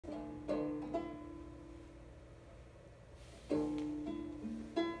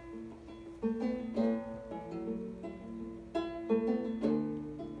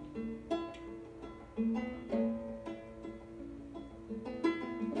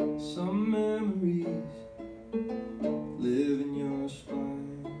Some memories live in your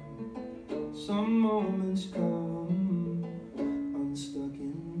spine. Some moments come unstuck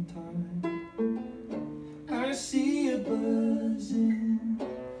in time. I see a buzzing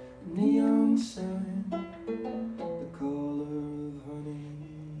neon sign, the color of honey.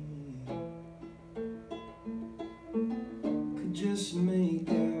 Could just make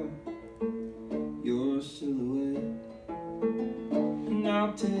out your silhouette, and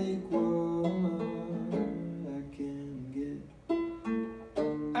I'll take what I can get.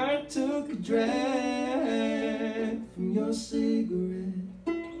 I took a drag from your cigarette,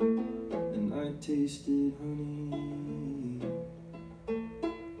 and I tasted honey.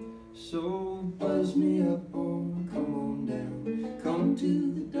 So buzz me up, come on down. Come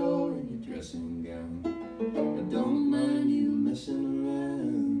to the door in your dressing gown. I don't mind you messing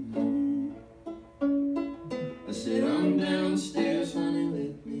around, honey. I said I'm downstairs, honey,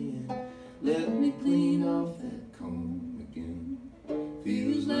 let me in. Let me clean off that comb again.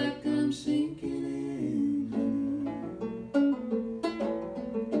 Feels like I'm sinking in,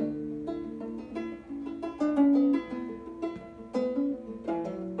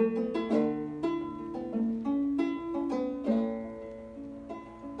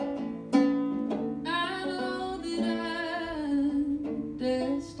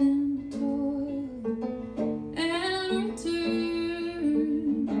 destined to toil and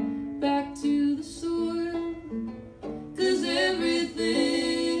return back to the soil, 'cause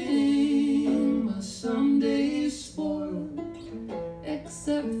everything must someday spoil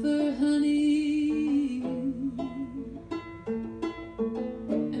except for honey.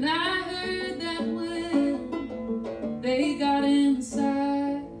 And I heard that when they got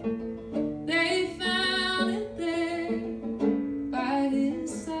inside, they found it there by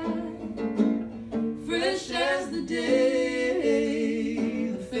his side, fresh as the day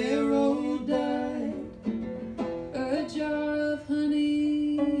the Pharaoh died, a jar of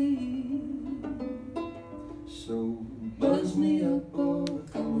honey. so buzz me up, or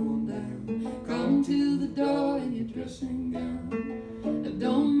come on down. Come to the door in your dressing gown. I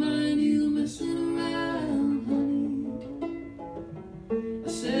don't mind you messing around, honey. I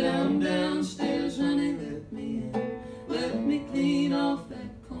said I'm downstairs, honey, let me in. Let me clean off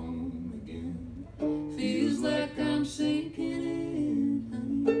that comb again. Feels like I'm sinking in,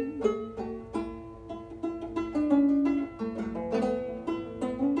 honey.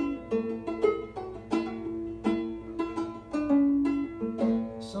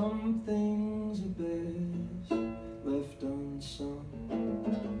 Some things are best left unsung,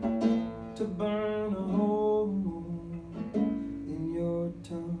 to burn a hole in your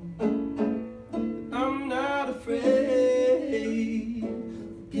tongue. I'm not afraid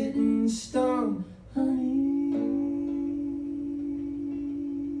of getting stung, honey.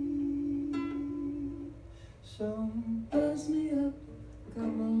 So Buzz me up,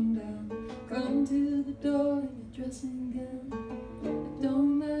 come on down. Come to the door in your dressing gown. I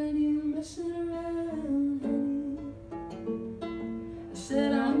don't mind you messing around, honey. I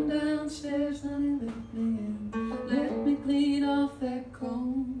said I'm downstairs, honey.